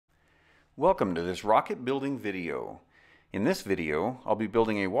Welcome to this rocket building video. In this video, I'll be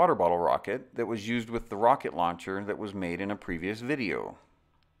building a water bottle rocket that was used with the rocket launcher that was made in a previous video.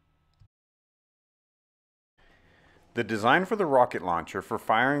 The design for the rocket launcher for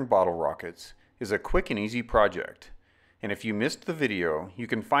firing bottle rockets is a quick and easy project. And if you missed the video, you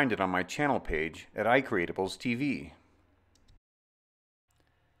can find it on my channel page at iCreatables TV.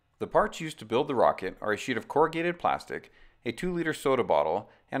 The parts used to build the rocket are a sheet of corrugated plastic, a 2-liter soda bottle,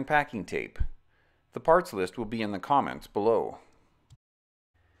 and packing tape. The parts list will be in the comments below.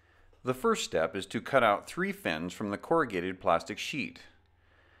 The first step is to cut out 3 fins from the corrugated plastic sheet.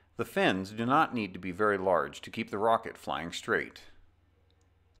 The fins do not need to be very large to keep the rocket flying straight.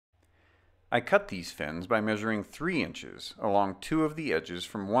 I cut these fins by measuring 3 inches along 2 of the edges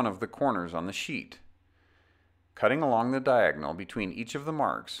from one of the corners on the sheet. Cutting along the diagonal between each of the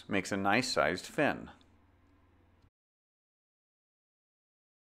marks makes a nice sized fin.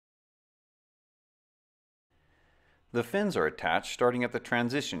 The fins are attached starting at the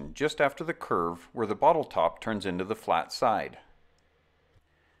transition just after the curve where the bottle top turns into the flat side.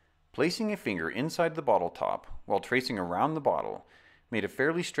 Placing a finger inside the bottle top while tracing around the bottle made a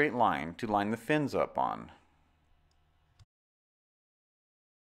fairly straight line to line the fins up on.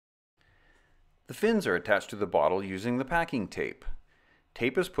 The fins are attached to the bottle using the packing tape.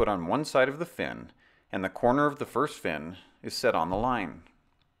 Tape is put on one side of the fin and the corner of the first fin is set on the line.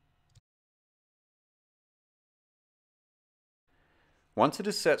 Once it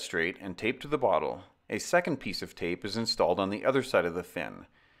is set straight and taped to the bottle, a second piece of tape is installed on the other side of the fin,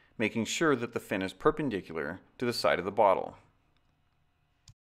 making sure that the fin is perpendicular to the side of the bottle.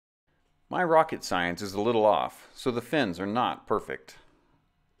 My rocket science is a little off, so the fins are not perfect.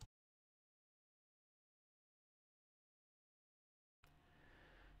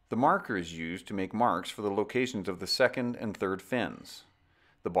 The marker is used to make marks for the locations of the second and third fins.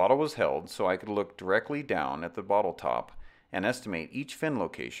 The bottle was held so I could look directly down at the bottle top and estimate each fin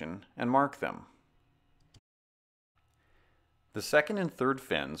location and mark them. The second and third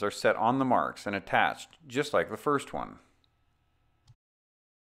fins are set on the marks and attached just like the first one.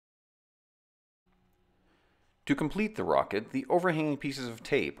 To complete the rocket, the overhanging pieces of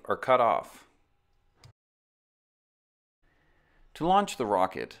tape are cut off. To launch the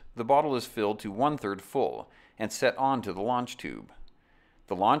rocket, the bottle is filled to 1/3 full and set onto the launch tube.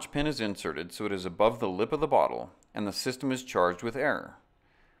 The launch pin is inserted so it is above the lip of the bottle and the system is charged with air.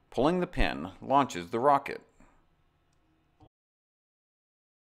 Pulling the pin launches the rocket.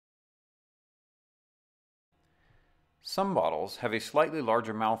 Some bottles have a slightly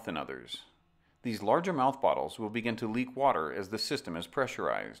larger mouth than others. These larger mouth bottles will begin to leak water as the system is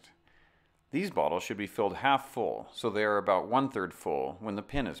pressurized. These bottles should be filled half full, so they are about 1/3 full when the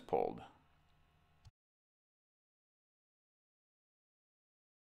pin is pulled.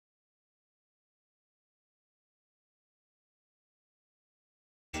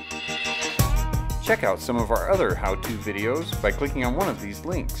 Check out some of our other how-to videos by clicking on one of these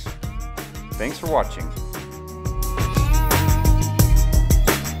links. Thanks for watching.